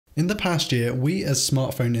In the past year, we as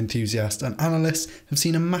smartphone enthusiasts and analysts have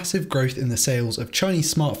seen a massive growth in the sales of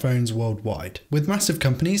Chinese smartphones worldwide, with massive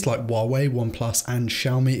companies like Huawei, OnePlus and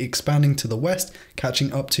Xiaomi expanding to the West,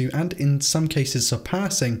 catching up to and in some cases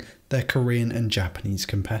surpassing their Korean and Japanese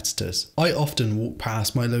competitors. I often walk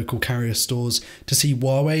past my local carrier stores to see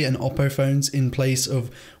Huawei and Oppo phones in place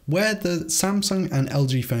of where the Samsung and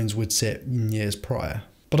LG phones would sit in years prior.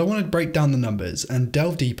 But I want to break down the numbers and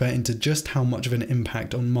delve deeper into just how much of an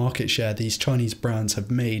impact on market share these Chinese brands have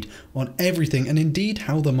made on everything and indeed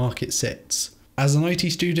how the market sits. As an IT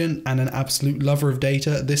student and an absolute lover of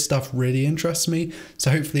data, this stuff really interests me, so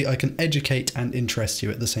hopefully I can educate and interest you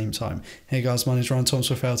at the same time. Hey guys, my name is Ryan Thomas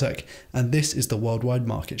with Failtech, and this is the worldwide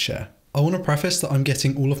market share. I want to preface that I'm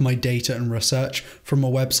getting all of my data and research from a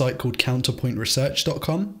website called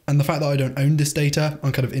counterpointresearch.com, and the fact that I don't own this data,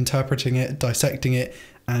 I'm kind of interpreting it, dissecting it,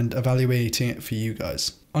 and evaluating it for you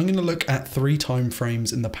guys. I'm going to look at 3 time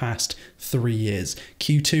frames in the past 3 years,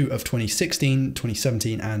 Q2 of 2016,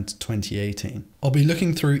 2017 and 2018. I'll be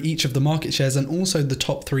looking through each of the market shares and also the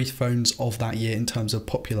top 3 phones of that year in terms of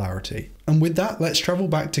popularity. And with that, let's travel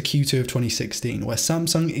back to Q2 of 2016, where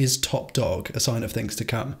Samsung is top dog, a sign of things to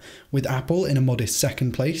come, with Apple in a modest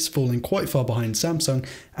second place, falling quite far behind Samsung,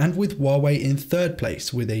 and with Huawei in third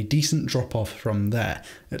place, with a decent drop off from there,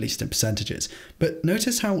 at least in percentages. But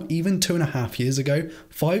notice how even 2.5 years ago,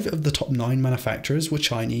 5 of the top 9 manufacturers were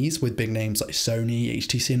Chinese, with big names like Sony,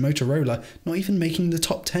 HTC and Motorola not even making the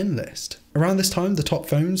top 10 list. Around this time, the top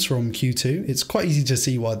phones from Q2, it's quite easy to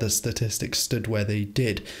see why the statistics stood where they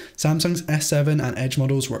did. Samsung's S7 and Edge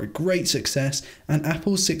models were a great success, and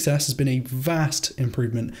Apple's success has been a vast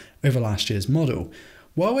improvement over last year's model.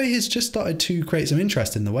 Huawei has just started to create some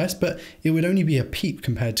interest in the West, but it would only be a peep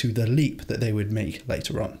compared to the leap that they would make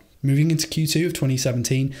later on. Moving into Q2 of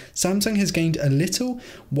 2017, Samsung has gained a little,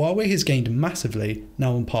 Huawei has gained massively,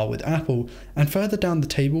 now on par with Apple, and further down the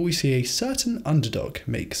table we see a certain underdog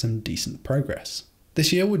make some decent progress.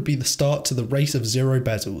 This year would be the start to the race of zero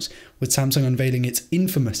bezels, with Samsung unveiling its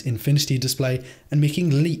infamous Infinity display and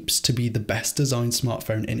making leaps to be the best designed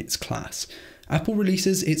smartphone in its class. Apple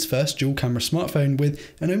releases its first dual-camera smartphone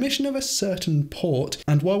with an omission of a certain port,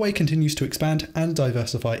 and Huawei continues to expand and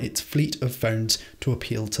diversify its fleet of phones to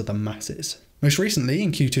appeal to the masses. Most recently,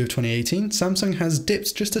 in Q2 of 2018, Samsung has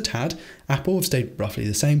dipped just a tad, Apple have stayed roughly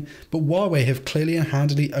the same, but Huawei have clearly and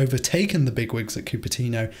handily overtaken the bigwigs at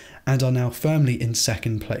Cupertino and are now firmly in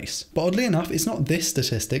second place. But oddly enough, it's not this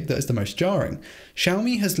statistic that is the most jarring.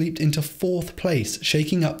 Xiaomi has leaped into 4th place,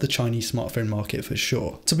 shaking up the Chinese smartphone market for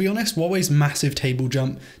sure. To be honest, Huawei's massive table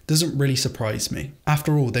jump doesn't really surprise me.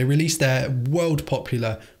 After all, they released their world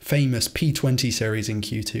popular, famous P20 series in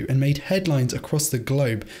Q2 and made headlines across the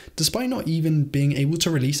globe, despite not even being able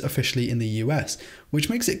to release officially in the US, which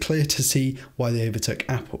makes it clear to see why they overtook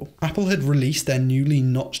Apple. Apple had released their newly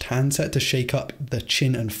notched handset to shake up the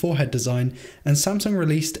chin and forehead design, and Samsung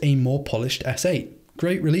released a more polished S8.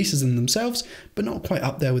 Great releases in themselves, but not quite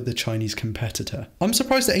up there with the Chinese competitor. I'm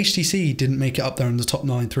surprised that HTC didn't make it up there in the top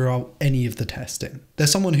 9 throughout any of the testing. They're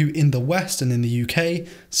someone who in the West and in the UK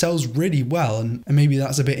sells really well, and maybe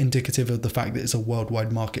that's a bit indicative of the fact that it's a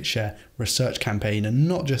worldwide market share research campaign and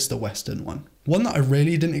not just a Western one. One that I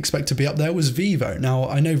really didn't expect to be up there was Vivo. Now,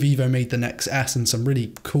 I know Vivo made the Nex S and some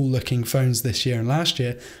really cool looking phones this year and last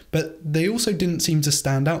year, but they also didn't seem to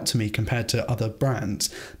stand out to me compared to other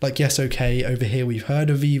brands. Like, yes, okay, over here we've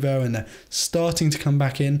heard of Vivo and they're starting to come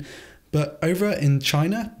back in, but over in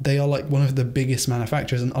China, they are like one of the biggest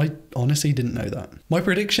manufacturers, and I honestly didn't know that. My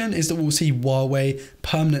prediction is that we'll see Huawei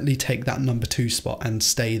permanently take that number 2 spot and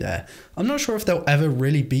stay there. I'm not sure if they'll ever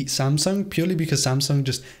really beat Samsung, purely because Samsung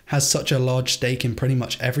just has such a large stake in pretty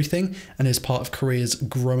much everything and is part of Korea's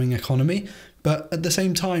growing economy, but at the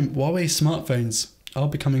same time, Huawei's smartphones are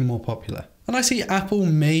becoming more popular. And I see Apple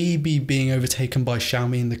maybe being overtaken by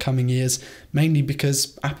Xiaomi in the coming years, mainly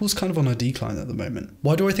because Apple's kind of on a decline at the moment.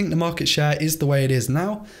 Why do I think the market share is the way it is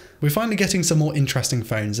now? We're finally getting some more interesting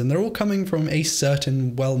phones, and they're all coming from a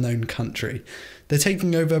certain well-known country. They're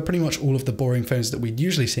taking over pretty much all of the boring phones that we'd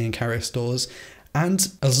usually see in carrier stores,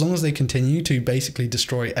 and as long as they continue to basically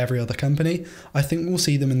destroy every other company, I think we'll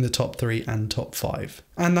see them in the top 3 and top 5.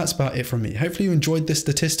 And that's about it from me. Hopefully you enjoyed this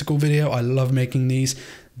statistical video. I love making these.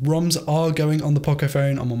 ROMs are going on the Poco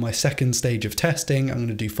phone. I'm on my 2nd stage of testing. I'm going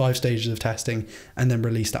to do 5 stages of testing and then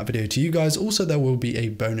release that video to you guys. Also, there will be a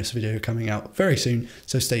bonus video coming out very soon,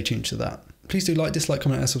 so stay tuned to that. Please do like, dislike,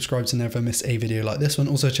 comment and subscribe to never miss a video like this one.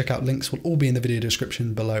 Also check out links, will all be in the video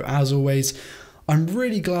description below as always. I'm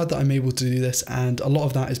really glad that I'm able to do this, and a lot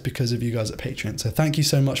of that is because of you guys at Patreon. So thank you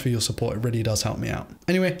so much for your support. It really does help me out.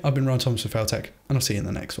 Anyway, I've been Ryan Thomas with Failtech, and I'll see you in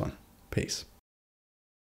the next one. Peace.